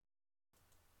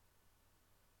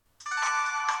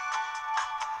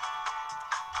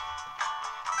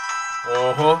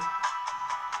Uh-huh.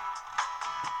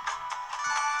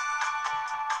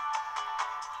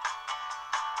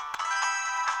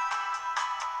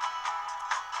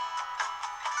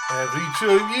 Every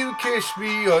time you kiss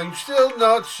me, I'm still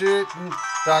not certain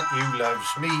that you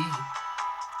loves me.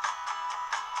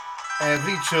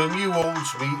 Every time you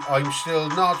holds me, I'm still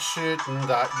not certain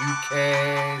that you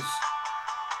cares.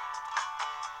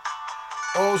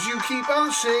 As you keep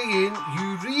on saying,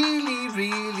 you really,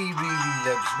 really, really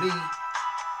loves me.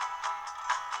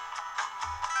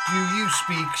 Do you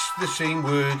speak the same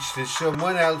words to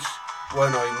someone else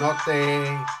when I'm not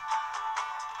there?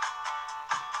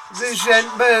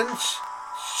 Resentment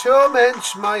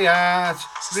torments my heart.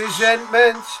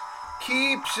 Resentment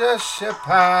keeps us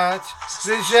apart.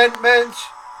 Resentment,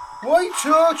 why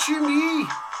torture me?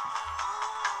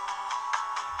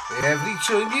 Every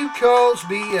time you calls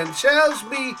me and tells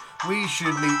me we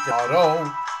should meet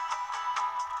tomorrow,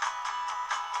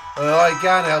 I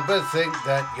can't help but think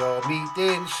that you're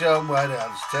meeting someone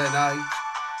else tonight.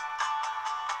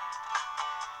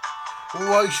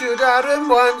 Why should Aaron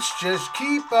once just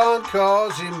keep on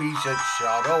causing me such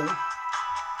sorrow?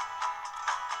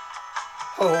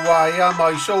 Oh, why am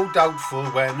I so doubtful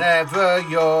whenever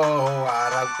you're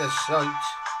out of sight?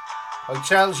 I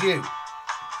tells you,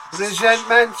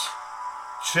 resentment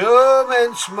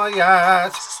torments my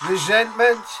heart.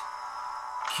 Resentment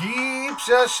keeps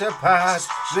us apart.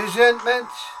 Resentment,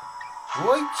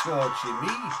 why torture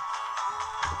me?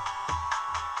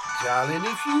 Darling,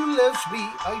 if you loves me,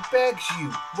 I begs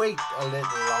you, wait a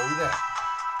little longer.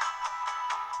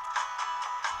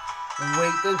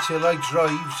 Wait until I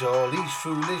drives all these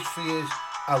foolish fears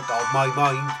out of my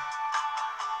mind.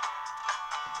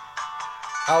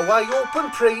 How I hope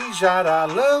and praise that our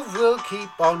love will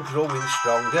keep on growing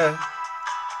stronger.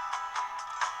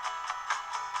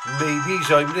 Maybe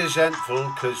I'm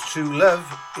resentful cause true love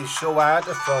is so hard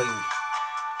to find.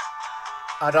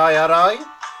 Aye.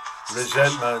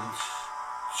 Resentment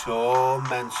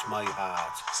torments my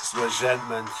heart.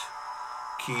 Resentment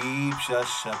keeps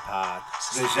us apart.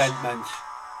 Resentment,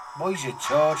 why is it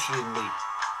torturing me?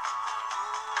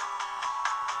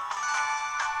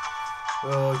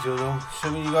 Oh, I don't know.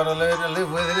 Something you gotta learn to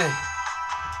live with, innit?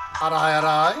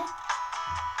 Aye.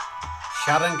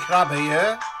 Sharon Crabbe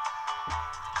here.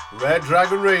 Red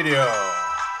Dragon Radio.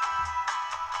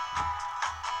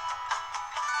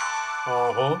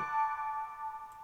 Uh-huh.